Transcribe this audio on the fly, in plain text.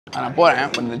நான் போகிறேன்,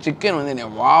 இந்த சிக்கன் வந்து என்னை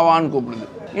வாவான்னு கூப்பிடுது.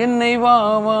 என்னை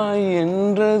வாவா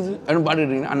என்றது அப்படின்னு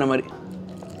பாட்டுக்கிட்டீங்கன்னா அந்த மாதிரி.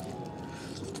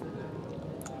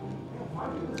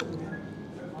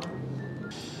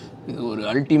 இது ஒரு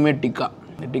அல்டிமேட் டிக்கா.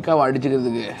 இந்த டிக்காவை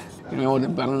அடிச்சுக்கிறதுக்கு இனிமேல்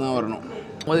ஒரு பிறந்து தான் வரணும்.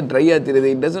 அது ட்ரையாக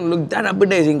தெரியுது. It doesn't look that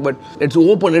appetizing, but let's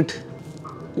open it.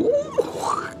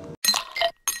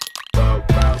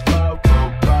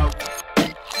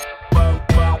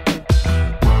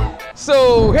 So,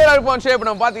 here Irfan shape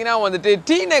நம்ம பாத்தீங்கன்னா வந்துட்டு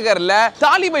டி நகர்ல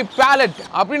தாலி பை பேலட்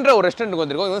அப்படின்ற ஒரு ரெஸ்டாரன்ட்க்கு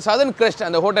வந்திருக்கோம். இது சதர்ன் கிரெஸ்ட்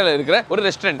அந்த ஹோட்டல்ல இருக்கிற ஒரு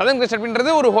ரெஸ்டாரன்ட். சதர்ன் கிரெஸ்ட்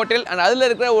அப்படின்றது ஒரு ஹோட்டல் அண்ட் அதுல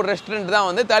இருக்கிற ஒரு ரெஸ்டாரன்ட் தான்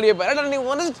வந்து தாலி பை பேலட். நீங்க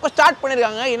வந்து ஸ்டார்ட்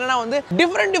பண்ணிருக்காங்க. என்னன்னா வந்து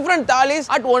டிஃபரெண்ட் தாலிஸ்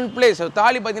அட் ஒன் பிளேஸ்.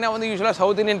 தாலி பாத்தீங்கன்னா வந்து யூசுவலா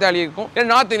சவுத் இந்தியன் தாலி இருக்கும், இல்ல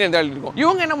நார்த் இந்தியன் தாலி இருக்கும்.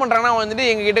 இவங்க என்ன பண்றாங்கன்னா வந்துட்டு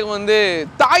எங்க கிட்ட வந்து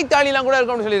தாய் தாலிலாம் கூட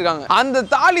இருக்கும்னு சொல்லியிருக்காங்க. அந்த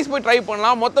தாலிஸ் போய் ட்ரை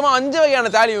பண்ணலாம். மொத்தமா 5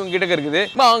 வகையான தாலி இவங்க கிட்ட இருக்குது.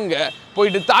 வாங்க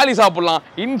போயிட்டு தாலி சாப்பிடலாம்.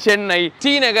 இன் சென்னை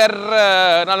டி நகர்.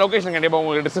 நான் லொகேஷன் கண்டிப்பா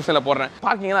உங்களுக்கு டிஸ்கிரிப்ஷன்ல போடுறேன்.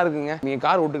 பார்க்கிங்லாம் இருக்குங்க, நீங்க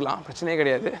கார் விட்டுக்கலாம், பிரச்சனையே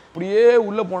கிடையாது. அப்படியே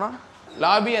உள்ள போனா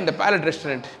லாபி அந்த பேலட்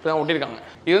ரெஸ்டாரண்ட் இப்பதான் ஒட்டிருக்காங்க.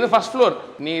 இது வந்து ஃபர்ஸ்ட் ஃப்ளோர்.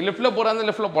 நீ லிஃப்ட்ல போறாங்க,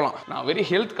 லிஃப்ட்ல போகலாம். நான் வெரி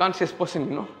ஹெல்த் கான்சியஸ் பர்சன்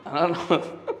இன்னும், அதனால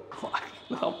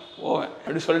நான் போவேன்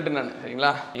அப்படி சொல்லிட்டு நான்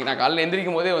சரிங்களா. நான் காலையில்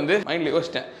எந்திரிக்கும் போதே வந்து மைண்ட்ல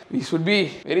யோசிச்சிட்டேன், we should be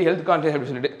very health conscious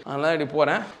அப்படின்னு சொல்லிட்டு. அதனால இப்படி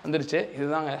போறேன். வந்துருச்சு.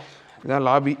 இதுதாங்க, இதுதான்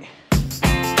லாபி.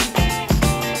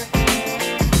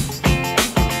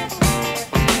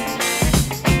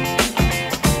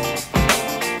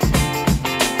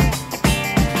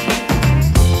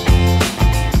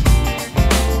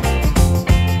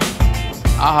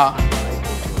 ஆஹா,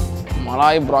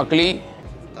 மலாய் ப்ராக்கலி,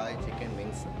 தாய்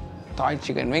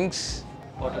chicken wings,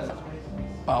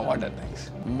 water thanks.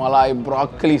 Malay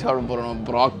broccoli சாப்பிட போகிறோம்.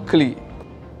 ப்ராக்கலி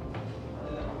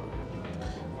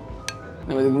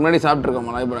நம்ம இதுக்கு முன்னாடி சாப்பிட்ருக்கோம்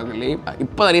மலாய் ப்ராக்கலி.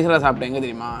 இப்போ தான் ரீசெண்டாக சாப்பிட்டேன். எங்கே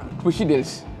தெரியுமா? குஷி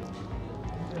டேல்ஸ்.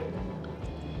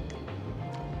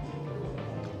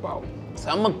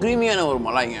 செம்ம க்ரீமியான ஒரு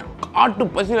மலாய்ங்க.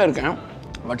 காட்டு பசியில் இருக்கேன்,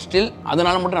 பட் ஸ்டில்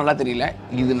அதனால மட்டும் நல்லா தெரியல.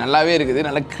 இது நல்லாவே இருக்குது.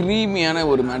 நல்ல க்ரீமியான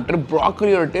ஒரு மேட்ரு.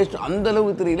 ப்ராக்கலியோட டேஸ்ட் அந்த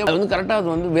அளவுக்கு தெரியல. அது வந்து கரெக்டாக அது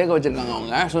வந்து வேக வச்சிருக்காங்க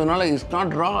அவங்க. ஸோ அதனால it's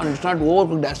not raw and it's not over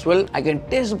cooked as well. I can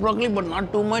taste broccoli but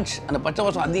not too much. அந்த பச்சை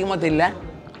வாசம் அதிகமாக தெரியல.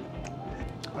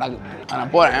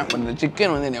 நான் போகிறேன், இந்த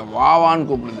சிக்கன் வந்து என்னை வாவான்னு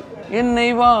கூப்பிடுது. என்னை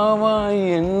வாவா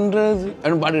என்றது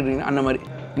அப்படின்னு பாட்டுக்கிட்டீங்கன்னா அந்த மாதிரி.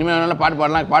 இனிமேல் நல்லா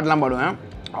பாட்டெலாம் பாடுவேன்.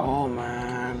 ஓ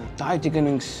மேன், தாய் chicken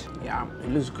wings. Yeah,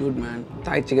 it looks good man.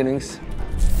 தாய் chicken wings.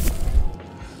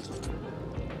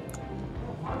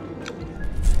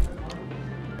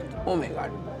 Oh my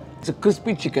god, it's a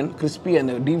crispy chicken. Crispy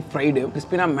and deep fried.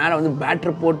 Crispy na மேல வந்து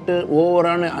பேட்டர் போட்டு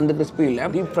ஓவரான அந்த crispy இல்ல,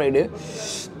 deep fried.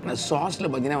 அந்த சாஸ்ல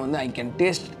பாத்தீங்கன்னா வந்து I can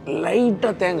taste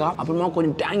லைட்டா தேங்காய், அப்புறமா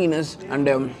கொஞ்சம் tanginess and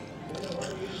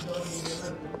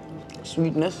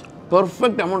sweetness.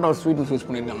 Perfect amount of sweetness use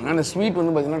பண்ணியிருக்காங்க. அந்த ஸ்வீட்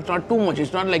வந்து பார்த்தீங்கன்னா it's not too much.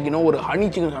 It's not like ஒரு ஹனி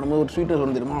சிக்கன் சாப்பிடும்போது ஒரு ஸ்வீட்னஸ்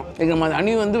வந்து தெரியுமா, லைக் நம்ம அந்த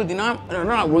ஹனி வந்து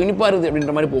பார்த்தீங்கன்னா இனிப்பாக இருக்குது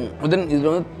அப்படின்ற மாதிரி போகும். தென் இதில்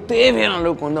வந்து தேவையான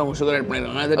அளவுக்கு வந்து அவங்க சுகர் ஆட்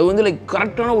பண்ணியிருக்காங்க. அது வந்து லைக்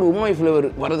கரெக்டான ஒரு உமாய் ஃப்ளேவர்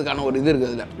வரதுக்கான ஒரு இது இருக்குது.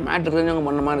 அதில் மேட்ரு தெரிஞ்சவங்க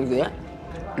பண்ண மாதிரி இருக்குது.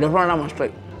 டெஃபினட்டாக must try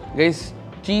guys.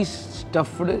 Cheese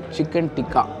stuffed chicken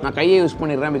tikka. நான் கையை யூஸ்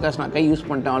பண்ணிடுறேன், பிகாஸ் நான் கை யூஸ்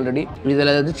பண்ணிட்டேன் ஆல்ரெடி.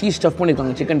 இதில் வந்து சீஸ் ஸ்டஃப்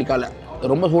பண்ணியிருக்காங்க சிக்கன் டிக்காவில்.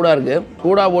 ரொம்ப சூடாக இருக்குது.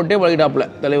 சூடாக போட்டே பழகிட்டாப்புல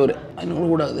தலைவர். அது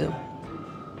இன்னும் சூடாகுது.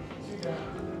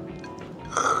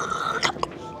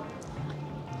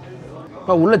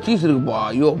 அப்பா உள்ள சீஸ் இருக்குப்பா.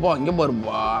 ஐயோப்பா இங்கே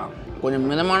பாருப்பா. கொஞ்சம்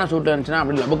மிதமான சூட்டாக இருந்துச்சுன்னா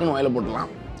அப்படி லபக்குன்னு வாயில்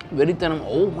போட்டுக்கலாம். வெறித்தனம்.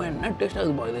 ஓ மே, என்ன டேஸ்ட்டாக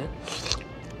இருக்குப்பா இது.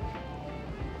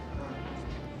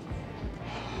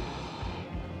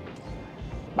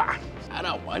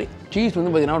 வேற மாதிரி சீஸ் வந்து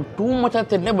பார்த்தீங்கன்னா டூ மச்சாக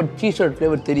தெரியல, பட் சீஸோட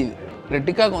ஃப்ளேவர் தெரியுது. இந்த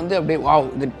டிக்காக்கு வந்து அப்படியே வாவ்,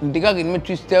 இந்த டிக்காக்கு இனிமேல்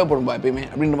சீஸ் தேவைப்படும்பா எப்பயுமே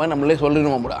அப்படின்ற மாதிரி நம்மளே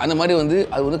சொல்லிடுவோம் போட. அந்த மாதிரி வந்து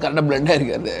அது வந்து கரெக்டாக பிளண்டாக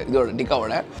இருக்குது அந்த இதோட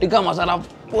டிக்காவோட. Tikka masala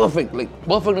perfect, like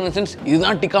perfect in the sense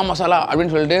இதுதான் டிக்கா மசாலா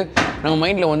அப்படின்னு சொல்லிட்டு நம்ம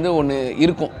மைண்டில் வந்து ஒன்று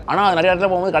இருக்கும். ஆனால் அது நிறைய இடத்துல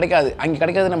போகும்போது கிடைக்காது. அங்கே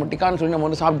கிடைக்காது, நம்ம டிக்கான்னு சொல்லி நம்ம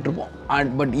வந்து சாப்பிட்ருப்போம்.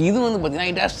 பட் இது வந்து பார்த்தீங்கன்னா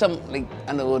இட் ஹேஸ் சம் லைக்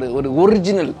அந்த ஒரு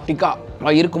ஒரிஜினல் டிக்கா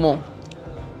இருக்குமோ.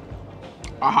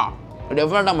 ஆஹா,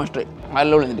 டெஃபினட்டாக மஸ்ட் ட்ரை.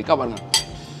 அதில் உள்ள இந்த டிக்கா பாருங்கள்,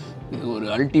 இது ஒரு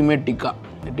அல்டிமேட் டிக்கா.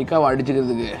 இந்த டிக்காவை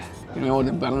அடிச்சுக்கிறதுக்கு இனிமேல்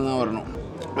ஒரு பிறந்து தான் வரணும்.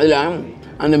 அதில்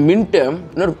அந்த மின்ட்டு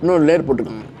இன்னொரு லேயர்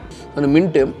போட்டிருக்காங்க. அந்த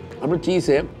மின்ட்டு அப்புறம்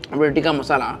சீஸு அப்புறம் tikka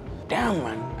masala. Dam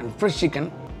man, and fresh chicken.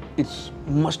 It's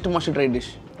must try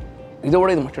dish. இதோட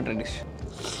இது மஸ்ட் ட்ரை டிஷ்.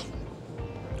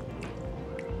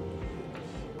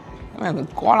 அந்த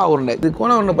கோலா உருண்டை, இது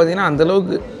கோலா உருண்டை பார்த்தீங்கன்னா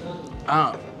அந்தளவுக்கு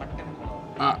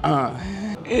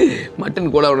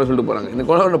மட்டன் கோலா உருண்டை சொல்லிட்டு போகிறாங்க. இந்த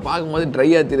கோலா உருண்டை பார்க்கும்போது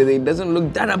ட்ரையாக தெரியுது. It doesn't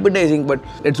look that appetizing, but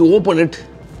let's open it.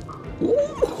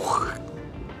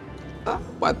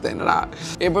 பார்த்தேன் என்னடா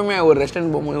எப்பவுமே ஒரு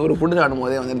ரெஸ்டாரண்ட் போகும்போது ஒரு ஃபுட்டு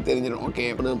சாப்பிடும்போதே வந்துட்டு தெரிஞ்சிடும் ஓகே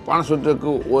ஒரு பானை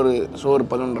சுற்றுக்கு ஒரு சோறு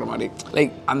பதினொன்ற மாதிரி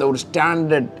லைக் அந்த ஒரு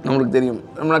ஸ்டாண்டர்ட் நம்மளுக்கு தெரியும்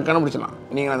நம்மளை கண்டுபிடிச்சலாம்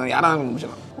நீங்கள் அதை யாராவது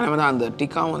கண்டுபிடிச்சலாம் அதே மாதிரி அந்த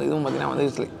டிக்காவும் வந்து இதுவும் பார்த்தீங்கன்னா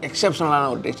வந்து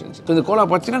எக்ஸப்ஷனலான ஒரு டேஸ்ட் இருந்துச்சு ஸோ இந்த கோலா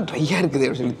பார்த்தீங்கன்னா ட்ரையாக இருக்குது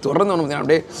அப்படின்னு சொல்லி தொடர்ந்து ஒன்று பார்த்தீங்கன்னா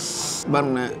அப்படியே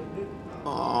பாருங்க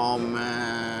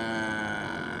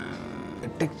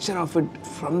texture of it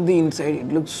from the inside it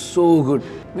looks so good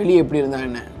வெளியே எப்படி இருந்தா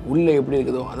என்ன உள்ளே எப்படி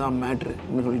இருக்குதோ அதான் மேட்ரு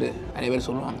அப்படின்னு சொல்லிட்டு நிறைய பேர்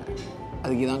சொல்லுவாங்க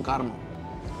அதுக்கு இதான் காரணம்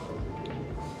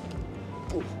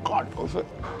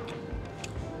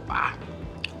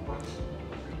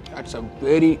that's a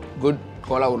very good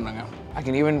Cola உருண்டாங்க I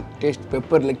can even taste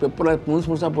pepper like பெப்பரில்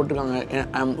முழுசாக போட்டிருக்காங்க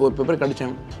ஒரு பெப்பரை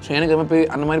கடித்தேன் ஸோ எனக்கு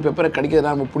அந்த மாதிரி பெப்பரை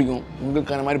கடிக்கிறதுலாம் ரொம்ப பிடிக்கும்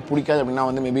உங்களுக்கு அந்த மாதிரி பிடிக்காது அப்படின்னா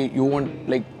வந்து maybe you won't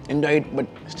like enjoy it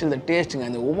but still the டேஸ்ட்டுங்க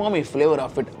அந்த உமாமி ஃப்ளேவர்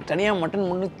ஆஃப் இட் தனியாக மட்டன்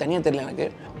முன்னு தனியாக தெரியல எனக்கு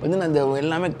வந்து அந்த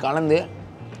எல்லாமே கலந்து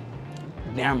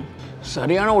டேம்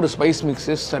சரியான ஒரு ஸ்பைஸ்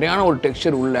மிக்ஸு சரியான ஒரு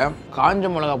டெக்ஸ்சர் உள்ள காஞ்ச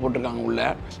மிளகா போட்டிருக்காங்க உள்ள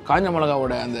காஞ்ச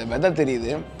மிளகாவோட அந்த வெதை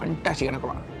தெரியுது ஃபண்டாஸ்டிக்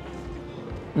எனக்குலாம்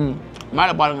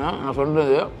மேலே பாருங்கள் நான்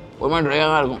சொல்கிறது ஒரு மாதிரி ட்ரையாக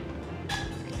தான் இருக்கும்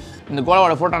இந்த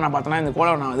கோலாவோட ஃபோட்டோ நான் பார்த்தேன்னா இந்த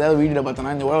கோலாவை நான் ஏதாவது வீடியோவில்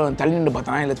பார்த்தேன்னா இந்த கோலாவை தள்ளி நின்று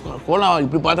பார்த்தேன்னா இல்லை கோலாவை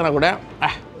இப்படி பார்த்தனா கூட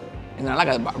இது நல்லா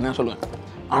கதை அப்படின்னு நான் சொல்லுவேன்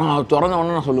ஆனால் திறந்த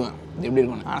உடனே நான் சொல்லுவேன் இது எப்படி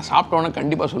இருக்குன்னு நான் சாப்பிட்ட உடனே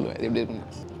கண்டிப்பாக சொல்லுவேன் இது எப்படி இருக்குன்னு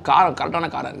காரம் கரெக்டான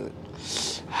காரம் இருக்குது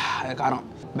அது காரம்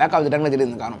பேக் ஆஃப் தி டங்கில் தெரியுது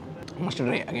இந்த காரம் மஸ்ட்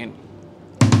ட்ரை அகெயின்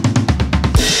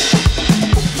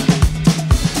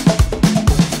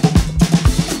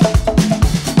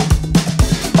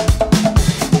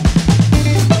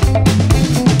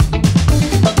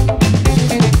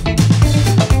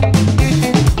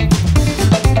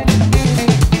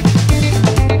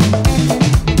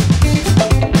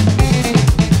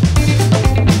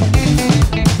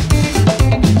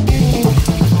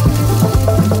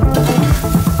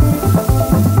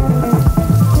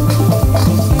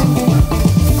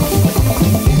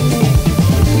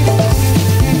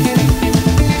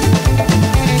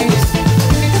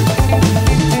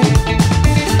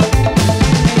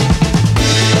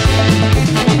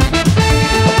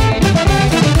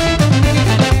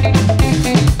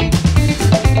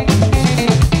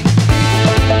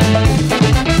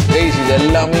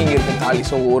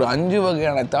ஸோ ஒரு 5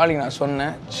 வகையான தாலி நான்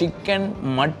சொன்னேன் சிக்கன்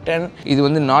மட்டன் இது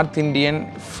வந்து நார்த் இண்டியன்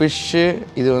ஃபிஷ்ஷு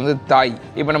இது வந்து தாய்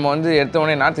இப்போ நம்ம வந்து எடுத்த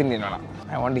உடனே நார்த் இண்டியன் வேணாம்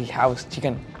I want to have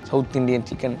chicken south Indian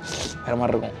chicken வேறு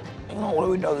மாதிரி இருக்கும் இன்னும் அவ்வளோ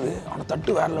வீட் ஆகுது ஆனால்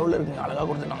தட்டு வேறு லெவலில் இருக்குங்க அழகாக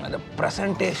கொடுத்துருக்காங்க இந்த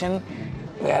ப்ரெசன்டேஷன்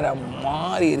வேறு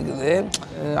மாதிரி இருக்குது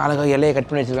அழகாக இலையை கட்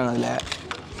பண்ணி வச்சுருக்காங்க அதில்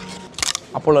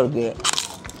அப்போலாம் இருக்குது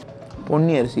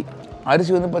பொன்னி அரிசி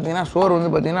வந்து பார்த்திங்கன்னா சோறு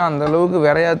வந்து பார்த்திங்கன்னா அந்தளவுக்கு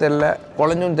விரையா தெரில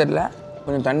குழஞ்சும் தெரில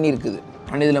கொஞ்சம் தண்ணி இருக்குது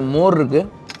அண்ட் இதில் மோர் இருக்குது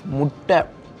முட்டை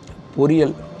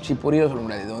பொரியல் பொரியல் சொல்ல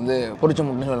முடியாது இது வந்து பொரிச்ச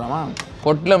முட்டைன்னு சொல்லலாமா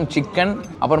பொட்லம் சிக்கன்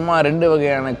அப்புறமா 2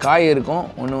 வகையான காய் இருக்கும்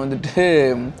ஒன்று வந்துட்டு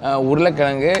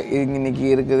உருளைக்கிழங்கு இது இன்றைக்கி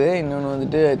இருக்குது இன்னொன்று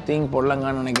வந்துட்டு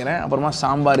பொடலங்கான்னு நினைக்கிறேன் அப்புறமா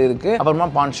சாம்பார் இருக்குது அப்புறமா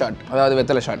பான் ஷாட் அதாவது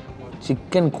வெத்தலை ஷாட்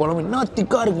சிக்கன் குழம்பு இன்னும்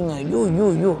திக்காக இருக்குங்க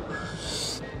ஐயோ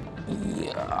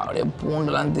அப்படியே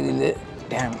பூண்டெல்லாம் தெரியுது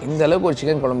டேம் இந்த அளவுக்கு ஒரு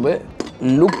சிக்கன் குழம்பு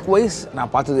லுக் வைஸ்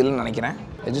நான் பார்த்தது இல்லைன்னு நினைக்கிறேன்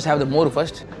I just have the more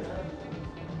first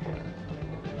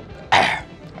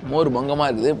மோர் பங்கமாக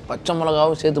இருக்குது பச்சை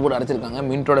மிளகாவும் சேர்த்து போட்டு அரைச்சிருக்காங்க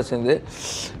மின்ட்டோட சேர்ந்து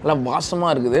நல்லா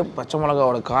வாசமாக இருக்குது பச்சை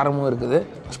மிளகாவோட காரமும் இருக்குது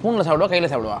ஸ்பூனில் சாப்பிடுவா கையில்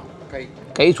சாப்பிடுவா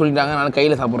கை சொல்லிட்டாங்க நான்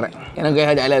கையில் சாப்பிட்றேன் எனக்கு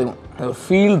கையாக ஜாலியாக இருக்கும் அது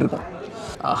ஃபீல் இருக்கும்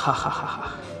ஆஹா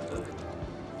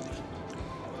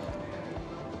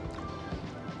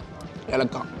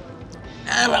இலக்காய்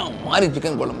மாதிரி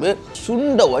சிக்கன் குழம்பு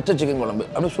சுண்டை வச்ச சிக்கன் குழம்பு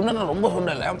அப்படி சுண்டை ரொம்ப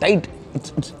சுண்டை இல்லை tight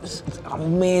it's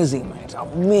amazing man it's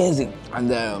amazing and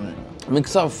the mix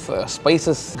of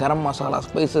spices garam masala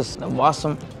spices the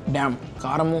வாசம் damn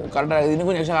காரமும் கரெக்டா இன்னும்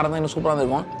கொஞ்சம் எக்ஸ்ட்ரா காரம் தான் இன்னும் சூப்பரா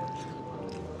இருக்கும்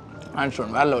and shown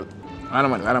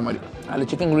வேற மாதிரி அதுல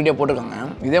சிக்கன் குளிட்டியா போட்டுருக்காங்க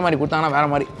இதே மாதிரி கொடுத்தாங்கன்னா வேற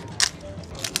மாதிரி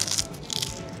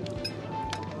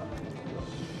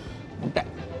முட்டை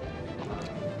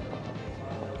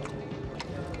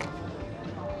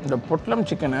இந்த பொட்லம்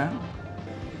சிக்கனை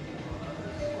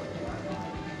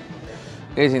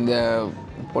இந்த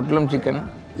பொட்லம் chicken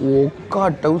ஒக்கா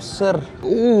trouser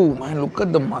man look at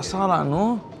the masala no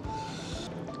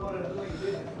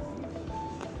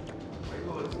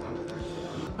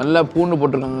நல்லா பூண்டு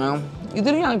போட்டிருக்காங்க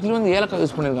இதுலேயும் ஆக்சுவலி வந்து ஏலக்காய்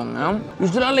யூஸ் பண்ணியிருக்காங்க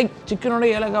யூஸ்வலாக லைக் சிக்கனோட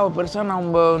ஏலக்காவை பெருசாக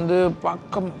நம்ம வந்து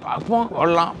பார்ப்போம்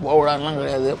போடலாம்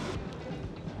கிடையாது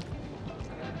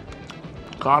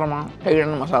காரமாக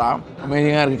டைட்டான மசாலா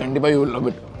அமேசிங்காக இருக்குது கண்டிப்பாக யூ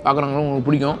லவ் இட் பார்க்குறவங்களும் உங்களுக்கு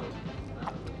பிடிக்கும்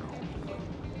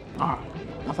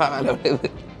மசாலா வருது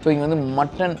ஸோ இங்கே வந்து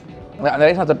மட்டன் அந்த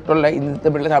ரைஸ் நான் தொல்லை இந்த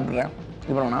பெட்டில் சாப்பிட்றேன்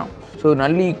இது பண்ணுவேன்னா ஸோ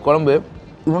நல்லி குழம்பு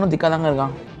இவனும் திக்காக தாங்க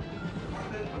இருக்கான்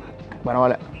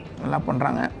பரவாயில்ல நல்லா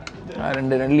பண்ணுறாங்க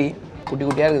 2 நல்லி குட்டி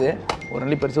குட்டியாக இருக்குது ஒரு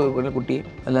நல்லி பெருசு ஒரு நல்லி குட்டி.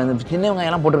 அதில் அந்த சின்ன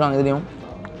வெங்காயம்லாம் போட்டிருக்காங்க இதுலேயும்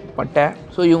பட்டை.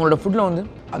 ஸோ இவங்களோட ஃபுட்டில் வந்து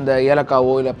அந்த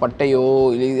ஏலக்காவோ இல்லை பட்டையோ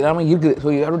இல்லை இது எல்லாமே இருக்குது. So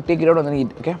you have to take it out வந்து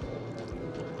ஈட். ஓகே,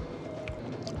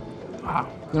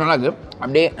 இது நல்லா இருக்குது.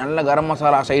 அப்படியே நல்ல கரம்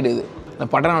மசாலா சைடு இது. இந்த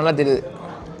பட்டை நல்லா தெரியுது.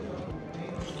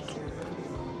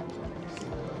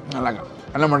 நல்லா இருக்கு.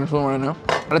 நல்ல மட்டன் சூப் வேணும்.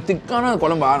 நல்லா திக்கான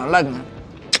குழம்பா நல்லா இருக்குங்க.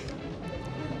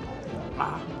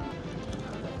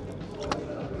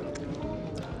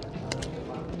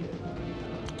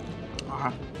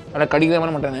 நல்லா கடிக்கிற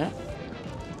மாதிரி மட்டனு.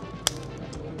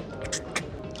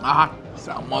 ஆஹா,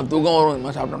 செம்ம தூக்கம் வரும் இது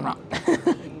மாதிரி சாப்பிட்டோம்னா.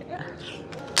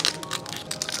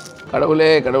 கடவுளே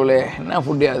கடவுளே, என்ன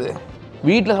ஃபுட்டு அது.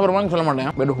 வீட்டில் சாப்பிட்ற மாதிரி சொல்ல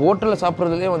மாட்டேன், பட் ஹோட்டலில்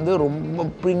சாப்பிட்றதுலேயே வந்து ரொம்ப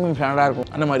ப்ரீமியம் ஸ்டாண்டர்டாக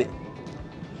இருக்கும் அந்த மாதிரி.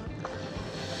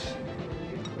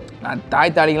 நான்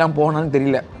தாலிக்கெலாம் போனான்னு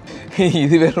தெரியல,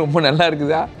 இதுவே ரொம்ப நல்லா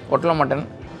இருக்குதா ஹோட்டலில் மட்டன்.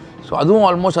 ஸோ அதுவும்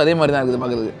ஆல்மோஸ்ட் அதே மாதிரி தான் இருக்குது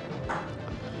பார்க்குறதுக்கு.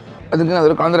 அதுக்கு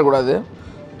அதில் கலந்துடக்கூடாது.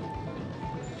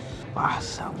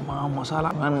 செம்ம மசாலா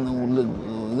வேணும். இந்த உள்ள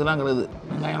இதெல்லாம் கிடையாது,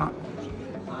 வெங்காயம்லாம்.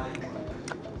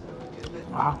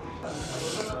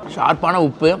 ஷார்ப்பான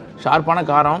உப்பு, ஷார்ப்பான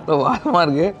காரம், வாரமாக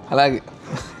இருக்குது. அழகு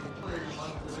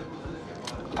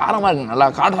காரமாக இருக்குங்க, நல்லா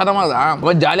காரசாரமாக தான்.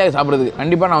 ரொம்ப ஜாலியாக சாப்பிட்றதுக்கு.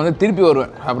 கண்டிப்பாக நான் வந்து திருப்பி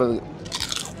வருவேன் சாப்பிட்றதுக்கு.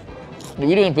 இந்த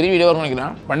வீடியோ பெரிய வீடியோ வரும்னு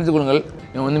நினைக்கிறேன். பண்ணிட்டு கொடுங்கள்.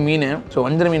 இவன் வந்து மீன். ஸோ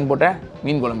வஞ்சர மீன் போட்ட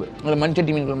மீன் குழம்பு, இல்லை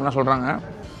மண்சட்டி மீன் குழம்புலாம் சொல்கிறாங்க.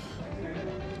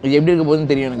 இது எப்படி இருக்க போகுதுன்னு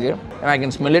தெரியும் எனக்கு. I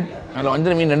can smell it. அதில்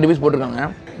வஞ்சர மீன் 2 பீஸ் போட்டிருக்காங்க.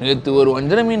 நேற்று ஒரு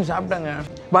வஞ்சர மீன் சாப்பிட்டாங்க.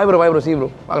 பாய் ப்ரோ சி ப்ரோ,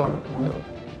 பார்க்கலாம்.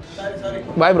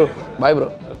 Bye bro.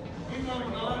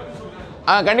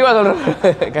 கண்டிப்பாக சொல்கிறேன்,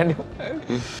 கண்டிப்பாக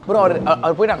ப்ரோ.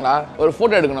 அவர் போயிட்டாங்களா? ஒரு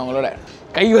ஃபோட்டோ எடுக்கணும் அவங்களோட.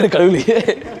 கை வர கழுவிலையே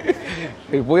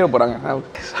போயிட போகிறாங்க.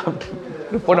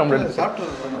 சாப்பிட்டு ஃபோட்டோ மட்டும் எடுத்து.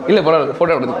 இல்லை பரவாயில்ல,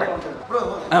 ஃபோட்டோ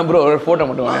எடுத்துக்கிட்டேன். ப்ரோ ஒரு ஃபோட்டோ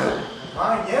மட்டும் வாங்க.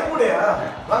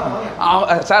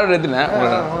 Sir எடுத்துனேன்.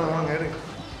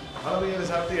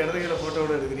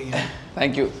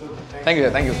 Thank you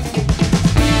sir.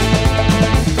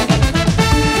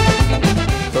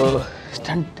 So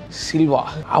stunt Silva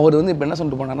அவர் வந்து இப்போ என்ன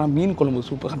சொல்லிட்டு போனார்னா, மீன் குழம்பு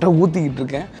சூப்பர் கரெக்டாக ஊற்றிக்கிட்டு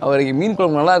இருக்கேன், அவருக்கு மீன்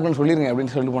குழம்பு நல்லா இருக்குன்னு சொல்லிடுங்க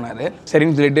அப்படின்னு சொல்லிட்டு போனார்.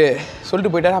 சரின்னு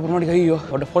சொல்லிட்டு போயிட்டார். அப்புறமாட்டி ஐயோ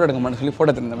அவர்கிட்ட ஃபோட்டோ எடுக்க மாட்டேன்னு சொல்லி ஃபோட்டோ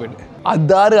எடுத்துருந்தேன்.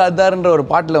 போயிட்டு அதாருன்ற ஒரு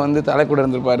பாட்டில் வந்து தலை கூட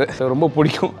இருந்திருப்பார். ரொம்ப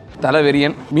பிடிக்கும், தலை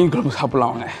வெறியன். மீன் குழம்பு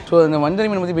சாப்பிட்லாம் அவங்க. ஸோ இந்த வஞ்சர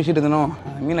மீனை பற்றி பேசிகிட்டு இருந்தோம்.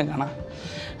 மீனை காணா.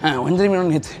 வஞ்சர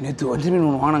மீன் நேற்று வஞ்சர மீன்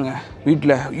ஒன்று வாங்கினேங்க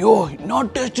வீட்டில். ஐயோ என்ன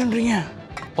டேஸ்ட்டுன்றீங்க.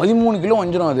 13 கிலோ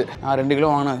வஞ்சிரும். அது நான் 2 கிலோ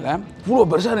வாங்கினதில்ல. இவ்வளோ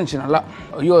பெருசாக இருந்துச்சு நல்லா.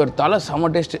 ஐயோ ஒரு தலை செம்ம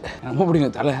டேஸ்ட்டு. ரொம்ப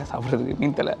பிடிக்கும் தலை சாப்பிட்றதுக்கு.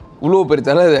 மீன் தலை இவ்வளோ பெரிய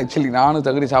தலை அது. ஆக்சுவலி நானும்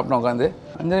தகுதி சாப்பிட்டேன் உட்காந்து.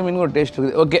 அந்த மீனுக்கு ஒரு டேஸ்ட்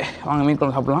இருக்குது. ஓகே வாங்க மீன்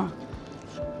குழம்பு சாப்பிட்லாம்.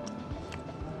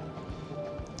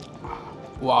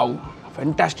 Wow,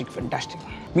 fantastic.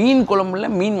 மீன் குழம்புல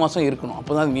மீன் வாசம் இருக்கணும்,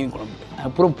 அப்போ தான் அது மீன் குழம்பு.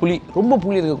 அப்புறம் புளி, ரொம்ப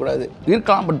புளி இருக்கக்கூடாது.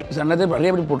 இருக்கலாம், பட் சன்னதே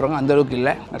பழையபடி போட்டுறாங்க, அந்த அளவுக்கு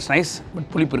இல்லை. தட்ஸ் நைஸ், பட்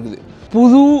புளிப்பு இருக்குது.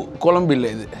 புது குழம்பு இல்லை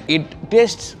இது. இட்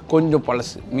டேஸ்ட் கொஞ்சம்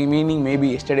பழசு. மீனிங் மேபி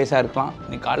எஸ்டர்டேஸாக இருக்கலாம்,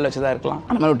 நீ காலையில் வச்சதாக இருக்கலாம்.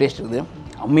 அந்த மாதிரி ஒரு டேஸ்ட் இருக்குது.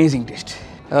 Amazing taste.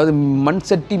 அதாவது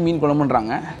மண்சட்டி மீன்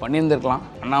குழம்புன்றாங்க. பண்ணியிருந்துருக்கலாம்,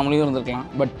 அண்ணாமலையும் இருந்திருக்கலாம்,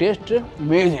 பட் டேஸ்ட்டு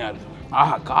அமேசிங்காக இருக்குது.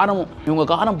 ஆஹா, காரமும் இவங்க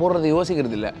காரம் போடுறதை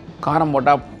யோசிக்கிறது இல்லை. காரம்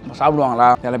போட்டால் சாப்பிடுவாங்களா,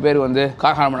 சில பேர் வந்து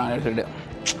காரம் பண்ணாங்கன்னு சொல்லிட்டு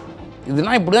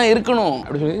இதெல்லாம் இப்படி தான் இருக்கணும்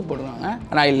அப்படி சொல்லி போட்டுருவாங்க.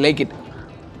 ஆனால் ஐ லைக் இட்.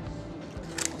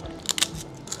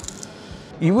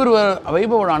 இவர்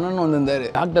வைபவோட அண்ணன் வந்திருந்தார்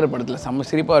டாக்டர் படத்தில். செம்ம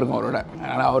சிரிப்பாக இருக்கும் அவரோட.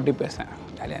 அதனால் அவர்கிட்டையும் பேசுகிறேன்,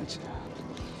 ஜாலியாக இருந்துச்சு.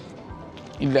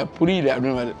 இல்லை புரியல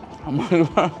அப்படின்னு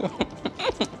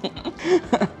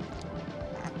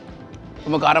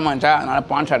ரொம்ப காரமாக இருந்துச்சா, அதனால்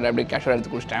பான் ஷாட் அப்படியே கேஷுவலாக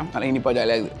எடுத்து குடிச்சிட்டேன். நல்லா இனிப்பாக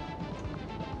ஜாலியாக இருக்குது.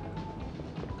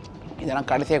 இதெல்லாம்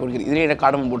கடைசியாக குடிக்கிறது. இதுலேயே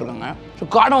காடமும் போட்டிருக்காங்க. ஸோ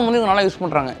காடமும் வந்து நல்லா யூஸ்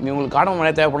பண்ணுறாங்க. உங்களுக்கு காடமும்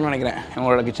நிறைய தேவைப்படும்னு நினைக்கிறேன்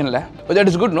உங்களோட கிச்சனில். That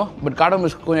is good. No, but காடம்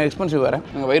is கொஞ்சம் எக்ஸ்பென்சிவ் வேறு.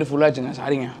 எங்கள் வயிறு ஃபுல்லாச்சுங்க,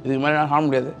 சாரிங்க. இதுக்கு மேலே நான் சாப்பிட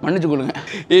முடியாது, மன்னிச்சு கொடுங்க.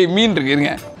 மீன் இருக்கு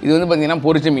இருங்க. இது வந்து பார்த்தீங்கன்னா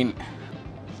பொரிச்ச மீன்.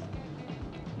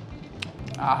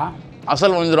 ஆஹா,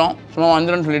 அசல் வந்துடும். சும்மா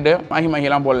வந்துடும் சொல்லிட்டு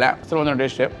மாகிலாம் போடல. அசல் வந்துடும்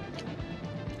டேஸ்ட்டு.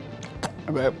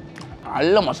 அப்போ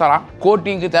நல்ல மசாலா.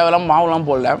 கோட்டிங்க்கு தேவையில்லாமல் மாவுலாம்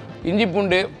போடல. இஞ்சி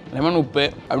பூண்டு, லெமன், உப்பு,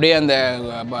 அப்படியே அந்த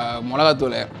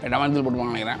மிளகாத்தூள், டமாத்தூள்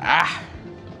போட்டுவாங்க நினைக்கிறேன்.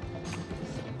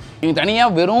 நீங்கள்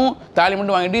தனியாக வெறும் தாலி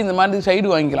மட்டும் வாங்கிட்டு இந்த மாதிரி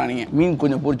சைடு வாங்கிக்கலாம். நீங்கள் மீன்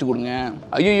கொஞ்சம் பொரிச்சு கொடுங்க.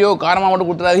 ஐயோ காரமாக மட்டும்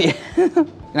கொடுத்துடாதீங்க.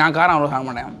 நான் காரம் அவ்வளோ சாப்பிட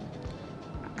மாட்டேன்.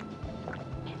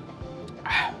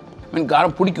 மீன்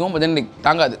காரம் பிடிக்கும், பட் தென்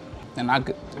தாங்காது என்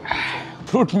நாக்கு.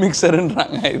 ஃப்ரூட்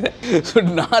மிக்சருன்றாங்க இதை. ஸோ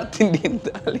நார்த் இண்டியன்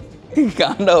தாலி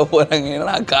காண்டாக போகிறாங்க,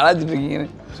 ஏன்னா கலாச்சிட்டு இருக்கீங்க.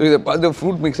 ஸோ இதை பார்த்து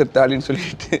ஃப்ரூட் மிக்சர் தாலின்னு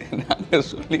சொல்லிட்டு நாங்கள்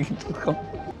சொல்லிக்கிட்டு இருக்கோம்.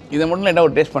 இதை மட்டும் லைட்டாக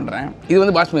ஒரு டேஸ்ட் பண்ணுறேன். இது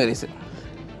வந்து பாஸ்மதி ரைஸ்.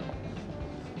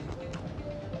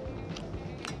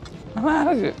 நல்லா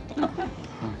இருக்கு.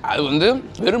 அது வந்து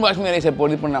வெறும் பாஸ்மதி ரைஸை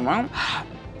பொடி பண்ணாமல்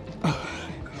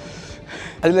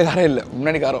அதில் காரம் இல்லை,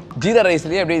 முன்னாடி காரம். ஜீரா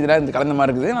ரைஸ்லேயே அப்படியே இதெல்லாம் இந்த கலந்த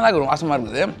மாதிரி இருக்குது, நல்லா இருக்கும், வாசமாக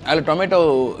இருக்குது. அதில் டொமேட்டோ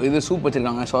இது சூப்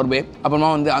வச்சுருக்காங்க, ஷோர்பே. அப்புறமா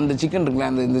வந்து அந்த சிக்கன் இருக்குல்ல,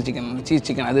 அந்த இந்த சிக்கன் சீஸ்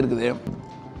சிக்கன் அது இருக்குது.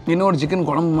 இன்னொரு சிக்கன்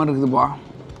குழம்பு மாதிரி இருக்குதுப்பா.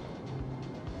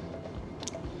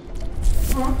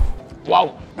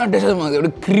 வாவ், நான் டேஸ்ட்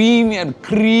அப்படியே க்ரீமியாக இருக்குது,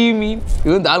 க்ரீமி.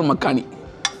 இது வந்து தால் மக்கானி.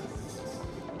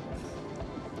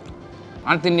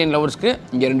 நார்த் இந்தியன் லவர்ஸ்க்கு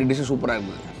இங்கே 2 டிஷ்ஷு சூப்பராக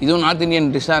இருக்குது. இதுவும் நார்த்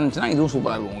இந்தியன் டிஷ்ஷாக இருந்துச்சுன்னா இதுவும்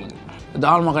சூப்பராக இருக்கும் உங்களுக்கு.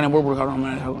 தால் மக்கானி போட்டு போட்டு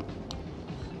சாப்பிடும்.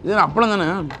 இது அப்பளம் தானே?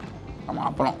 ஆமாம்,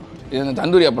 அப்பளம். இது இந்த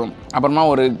தந்தூரி அப்பளம். அப்புறமா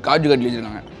ஒரு காஜு கட்லி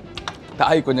வச்சுருக்காங்க.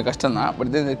 தாய் கொஞ்சம் கஷ்டம் தான். பட்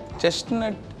இது இந்த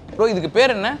செஸ்ட்நட். ப்ரோ இதுக்கு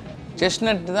பேர் என்ன?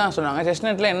 செஸ்ட்நட் தான் சொன்னாங்க.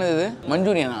 செஸ்ட்நட்டில் என்னது இது?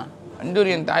 மஞ்சூரியனா?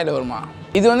 மஞ்சூரியன் தாயில் வருமா?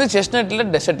 இது வந்து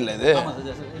செஸ்ட்நட்டில் டெசர்ட்டில் இது.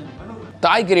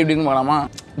 தாய் கறி எப்படின்னு பார்க்கலாமா?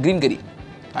 க்ரீன் கறி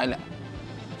தாயில்.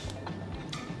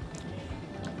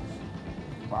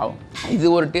 வாவ், இது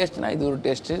ஒரு டேஸ்ட்னா இது ஒரு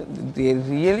taste. They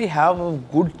really have a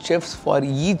good chefs for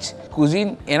each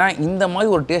cuisine. ஏன்னா இந்த மாதிரி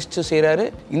ஒரு டேஸ்ட்டு செய்கிறாரு,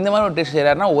 இந்த மாதிரி ஒரு டேஸ்ட்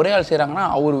செய்கிறாருன்னா ஒரே ஆள் செய்கிறாங்கன்னா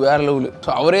அவர் வேறு லெவலு. ஸோ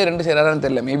அவரே 2 செய்கிறாரான்னு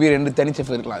தெரியல, மேபி 2 தனி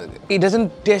செஃப் இருக்கலாம். அதுக்கு it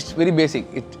doesn't taste very basic,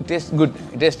 it taste good.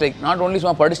 It taste like not only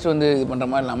சும்மா படிச்சுட்டு வந்து இது பண்ணுற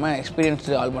மாதிரி இல்லாமல்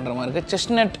எக்ஸ்பீரியன்ஸ்டு ஆள் பண்ணுற மாதிரி இருக்குது.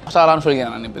 செஸ்ட்நட் மசாலான்னு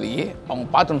சொல்லிக்கிறேன் நான் இப்போதைக்கு. அவங்க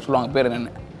பார்த்துன்னு சொல்லுவாங்க பேர்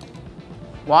என்னென்னு.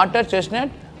 Water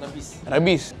chestnut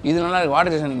rabbis. இது நல்லா இருக்குது.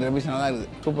 வாட்டர் செஸ்ட்நட் ரபீஸ் நல்லா இருக்குது,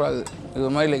 சூப்பராக இருக்குது. இது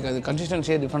ஒரு மாதிரி லைக் அது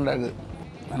கன்சிஸ்டன்சியே டிஃப்ரெண்ட்டாக இருக்குது.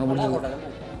 எனக்கு பிடிச்சது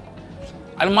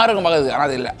அது மாதிரி இருக்கும் பார்க்குறது. ஆனால்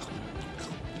அது இல்லை.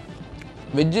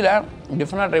 வெஜ்ஜில்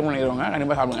டிஃப்ரெண்டாக ட்ரை பண்ணிக்கிறவங்க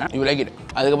கண்டிப்பாக சாப்பிடுங்க, யூ லைக் இட்.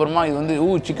 அதுக்கப்புறமா இது வந்து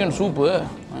சிக்கன் சூப்பு.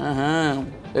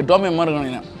 டோமியம் மாதிரி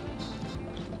இருக்கணும்.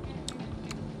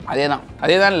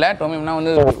 அதே தான் இல்லை, டோமியம்னா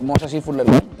வந்து மோஸ்ட்டாக சீ ஃபுட்டில்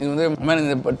இருக்கும். இது வந்து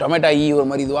இந்த டொமேட்டோ ஒரு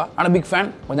மாதிரி இதுவா. ஆனால் பிக் ஃபேன்.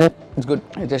 கொஞ்சம் இட்ஸ் குட்.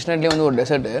 செஸ்ட்நட்லேயே வந்து ஒரு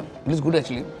டெசர்ட்டு. It's good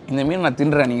actually. இந்த மீன் நான்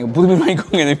தின்றேன், நீங்கள் புது மீன்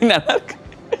வாங்கிக்கோங்க, இந்த மீன் நல்லா இருக்கு.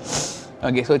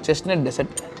 Okay, so chestnut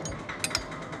dessert.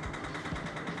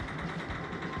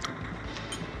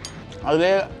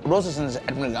 அதுலேயே ரோஸ் எசன்ஸ்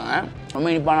ஆட் பண்ணியிருக்காங்க. ரொம்ப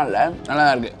இனிப்பான இல்லை, நல்லா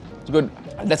தான் இருக்குது. It's good.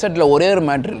 டெசர்ட்டில் ஒரே ஒரு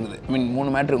மேட்ரு இருக்குது. ஐ மீன் 3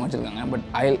 மேட்ரு வச்சுருக்காங்க. But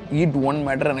I eat 1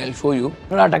 matter and I show you.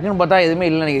 டக்குன்னு பார்த்தா எதுவுமே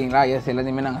இல்லை நினைக்கிறீங்களா? எஸ்,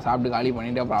 எல்லாத்தையுமே நாங்கள் சாப்பிட்டு காலி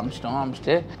பண்ணிவிட்டு அப்புறம்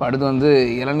அமிச்சிட்டு இப்போ அடுத்து வந்து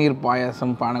இளநீர்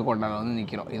பாயாசம் பானைக்கோட்டாவில் வந்து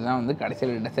நிற்கிறோம். இதுதான் வந்து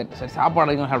கடைசியில் டெசர்ட். சரி,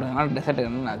 சாப்பாடுக்கும் சாப்பிடுறதுனால டெசர்ட்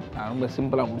வந்து நான் ரொம்ப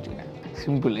சிம்பிளாக முடிச்சுக்கிறேன்.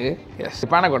 சிம்பிள். எஸ்,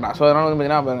 பானைக்கோட்டா. ஸோ அதனால் வந்து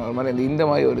பார்த்தீங்கன்னா ஒரு மாதிரி இந்த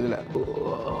மாதிரி ஒரு இதில்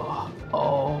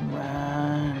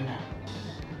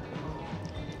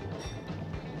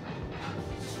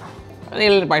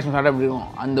இளநீர் பாயசம் சாப்பிட்டா எப்படி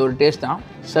இருக்கும் அந்த ஒரு டேஸ்ட் தான்.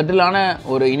 சட்டிலான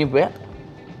ஒரு இனிப்பு.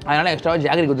 அதனால் எக்ஸ்ட்ராவாக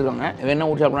ஜாகரி கொடுத்துருக்காங்க. வேணா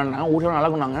ஊட்டி சாப்பிட்லான்னாங்க. ஊட்டி நல்லா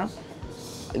கொண்டாங்க.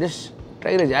 ஜஸ்ட்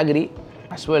ட்ரை த ஜாகரி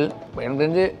அஸ் வெல். இப்போ எனக்கு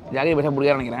தெரிஞ்சு ஜாகரி பேச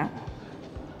பிடிக்காது நினைக்கிறேன்.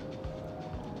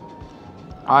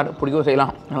 பிடிக்கவும்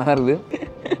செய்யலாம், நல்லா தான் இருக்குது.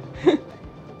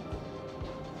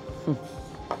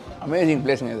 அமேசிங்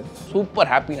பிளேஸுங்க இது.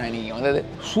 சூப்பர் ஹாப்பி நான் இன்றைக்கி வந்தது.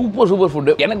 Super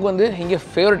food. எனக்கு வந்து இங்கே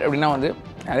ஃபேவரட் அப்படின்னா வந்து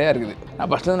நிறையா இருக்குது. நான்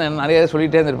ஃபஸ்ட்டு வந்து நிறைய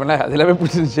சொல்லிகிட்டே இருந்திருப்பேன்ல, அது எல்லாமே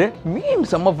பிடிச்சிருந்துச்சு. மீன்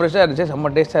செம்ம ஃப்ரெஷ்ஷாக இருந்துச்சு, செம்ம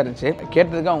டேஸ்ட்டாக இருந்துச்சு.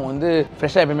 கேட்டதுக்கு அவங்க வந்து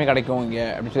ஃப்ரெஷ்ஷாக எப்பயுமே கிடைக்கும் இங்கே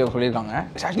அப்படின்னு சொல்லி சொல்லியிருக்காங்க.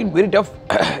 இட்ஸ் ஆக்சுவலி வெரி டஃப்,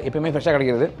 எப்பயுமே ஃப்ரெஷ்ஷாக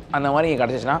கிடைக்கிறது. அந்த மாதிரி இங்கே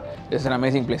கிடச்சிச்சுன்னா இட்ஸ் அன்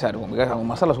அமேசிங் பிளேஸாக இருக்கும். பிகாஸ் அவங்க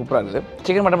மசாலா சூப்பராக இருக்குது.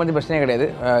 சிக்கன் மட்டன் பற்றி பிரச்சனையே கிடையாது.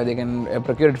 They can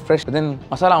procure it fresh. தென்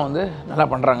மசாலா வந்து நல்லா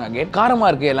பண்ணுறாங்க. அகேன்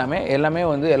காரமாக இருக்குது. எல்லாமே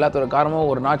வந்து எல்லாத்தோட காரமும்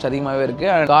ஒரு நாச்சு அதிகமாகவே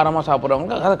இருக்குது. காரமாக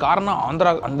சாப்பிட்றவங்க அது காரணம்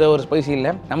ஆந்திரா அந்த ஒரு ஸ்பைசி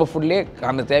இல்லை. நம்ம ஃபுட்லேயே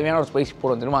அந்த தேவையான ஒரு ஸ்பைசி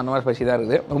போடுவோம் தெரியுமா, அந்த மாதிரி ஸ்பைசி தான்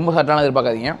இருக்குது. ரொம்ப சட்டான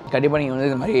எதிர்பார்க்காதீங்க. கண்டிப்பாக நீங்கள் வந்து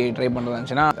இந்த மாதிரி ட்ரை பண்ணுறது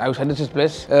இருந்துச்சுன்னா ஐ சஜஸ்ட் திஸ்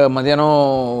பிளேஸ். மதியானம்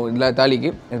இல்லை தாலிக்கு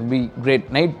இட் பி கிரேட்.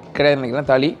 நைட் கிடையாது நினைக்கிறேன்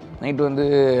தாலி. நைட்டு வந்து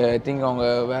ஐ திங்க் அவங்க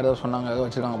வேறு ஏதோ சொன்னாங்க, ஏதோ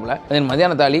வச்சுருக்காங்க போல். தென்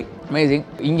மதியான தாலி அமேசிங்.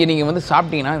 இங்கே நீங்கள் வந்து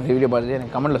சாப்பிட்டீங்கன்னா இந்த வீடியோ பார்த்துட்டு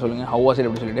எனக்கு கமெண்ட்டில் சொல்லுங்கள் ஹவ் வாஸ் இட்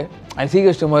அப்படின்னு சொல்லிட்டு. ஐ சீ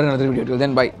you tomorrow in another video. Till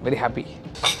then bye. Very happy.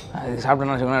 அது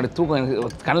சாப்பிட்டேன்னு வச்சுக்கோங்க, அப்படியே தூக்கம்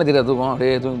எனக்கு கண்ணில் தெரியாத தூக்கம்,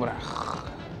 அப்படியே தூங்கி போகிறேன்.